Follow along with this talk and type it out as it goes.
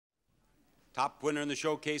Top winner in the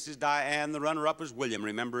showcase is Diane. The runner-up is William.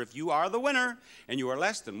 Remember, if you are the winner and you are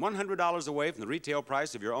less than $100 away from the retail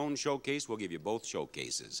price of your own showcase, we'll give you both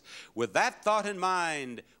showcases. With that thought in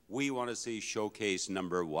mind, we want to see showcase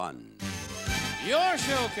number 1. Your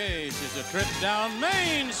showcase is a trip down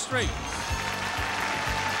Main Street.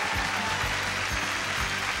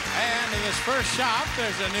 And in this first shop,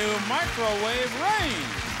 there's a new microwave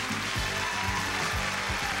range.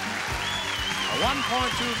 A 1.2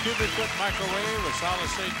 cubic foot microwave with solid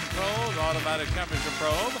state controls, automatic temperature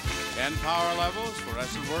probe, 10 power levels,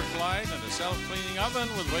 fluorescent work light, and a self-cleaning oven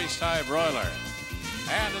with waist-high broiler.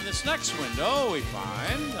 And in this next window, we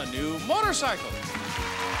find a new motorcycle.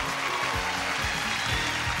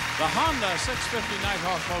 The Honda 650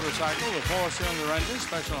 Nighthawk motorcycle with 4-cylinder engine,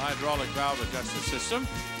 special hydraulic valve adjuster system,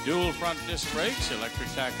 dual front disc brakes, electric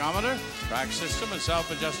tachometer, track system, and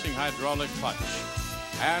self-adjusting hydraulic clutch.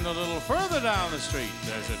 And a little further down the street,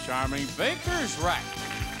 there's a charming baker's rack.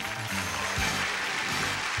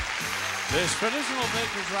 This traditional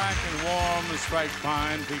baker's rack in warm striped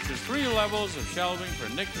pine features 3 levels of shelving for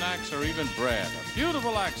knickknacks or even bread. A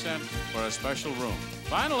beautiful accent for a special room.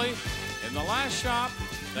 Finally, in the last shop,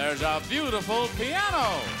 there's a beautiful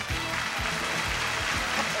piano.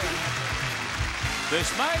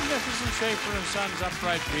 This magnificent Schaefer & Sons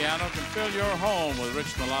upright piano can fill your home with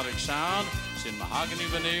rich melodic sound. It's in mahogany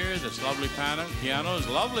veneer. This lovely piano is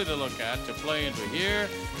lovely to look at, to play and to hear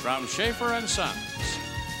from Schaefer & Sons.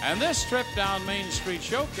 And this trip down Main Street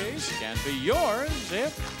showcase can be yours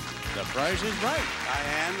if the price is right.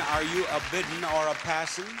 Diane, are you a biddin' or a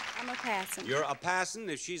passin'? I'm a passin'. You're a passin'.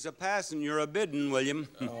 If she's a passin', you're a biddin', William.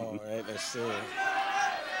 All right, let's see.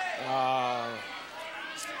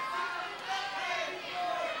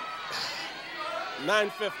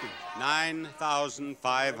 $950.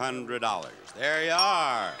 $9,500. There you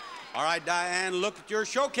are. All right, Diane, look at your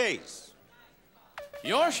showcase.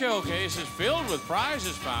 Your showcase is filled with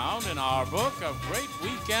prizes found in our book of great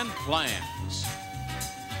weekend plans.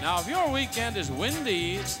 Now, if your weekend is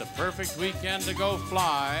windy, it's the perfect weekend to go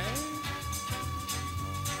fly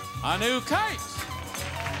a new kite.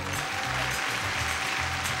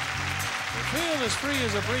 To feel as free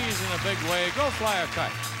as a breeze in a big way, go fly a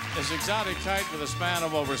kite. This exotic kite with a span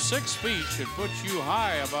of over 6 feet should put you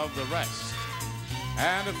high above the rest.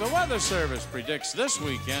 And if the Weather Service predicts this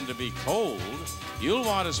weekend to be cold, you'll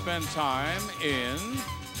want to spend time in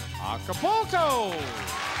Acapulco.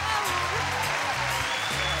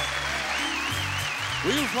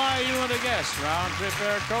 We'll fly you and a guest round-trip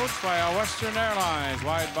air coach by our Western Airlines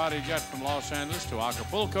wide-body jet from Los Angeles to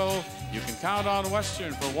Acapulco. You can count on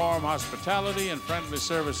Western for warm hospitality and friendly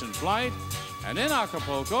service in flight. And in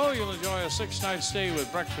Acapulco, you'll enjoy a 6-night stay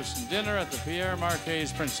with breakfast and dinner at the Pierre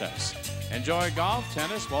Marquez Princess. Enjoy golf,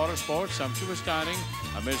 tennis, water sports, sumptuous dining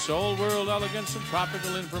amidst old-world elegance and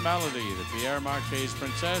tropical informality. The Pierre Marquez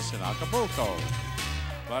Princess in Acapulco.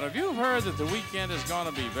 But if you've heard that the weekend is going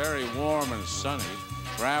to be very warm and sunny,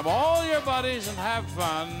 grab all your buddies and have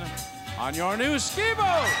fun on your new ski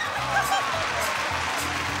boat.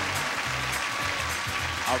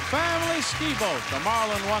 A family ski boat, the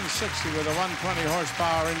Marlin 160 with a 120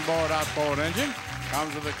 horsepower inboard-outboard engine,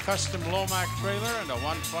 comes with a custom Lomac trailer and a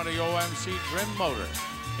 120 OMC trim motor.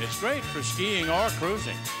 It's great for skiing or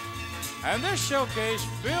cruising. And this showcase,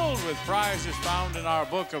 filled with prizes found in our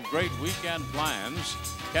book of great weekend plans,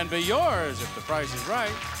 can be yours if the price is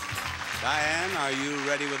right. Diane, are you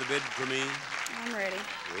ready with a bid for me? I'm ready.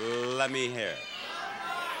 Let me hear.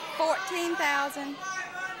 $14,000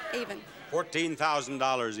 even.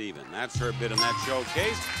 $14,000 even. That's her bid on that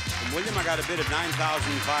showcase. From William, I got a bid of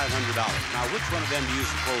 $9,500. Now, which one of them do you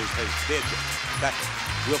suppose has bid better?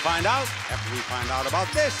 We'll find out after we find out about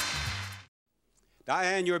this.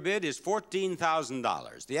 Diane, your bid is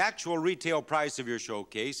 $14,000. The actual retail price of your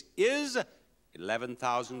showcase is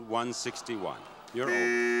 $11,161. You're over.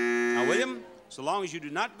 Now, William, so long as you do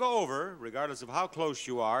not go over, regardless of how close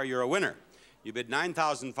you are, you're a winner. You bid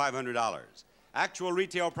 $9,500. Actual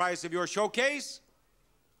retail price of your showcase,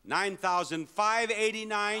 $9,589.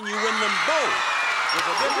 You win them both with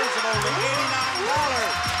a difference of only $89.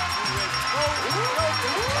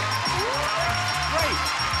 Great.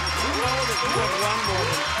 You know that you have won more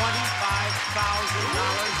than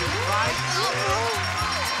 $25,000 in prizes.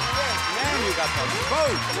 Man, you got the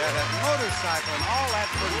boat, that motorcycle, and all that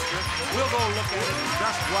furniture. We'll go look at it in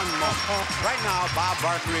just one moment. Right now, Bob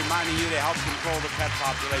Barker reminding you to help control the pet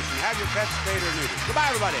population. Have your pets spayed or neutered.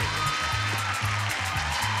 Goodbye, everybody.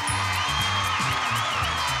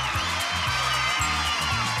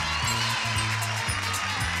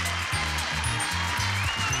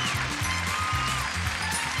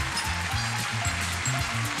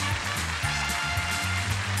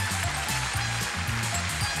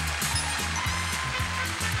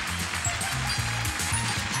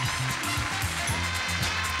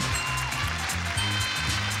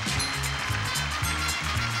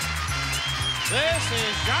 This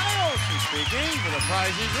is Johnny Olson speaking for The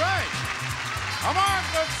Price is Right, a Mark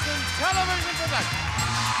Goodson television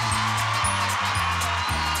production.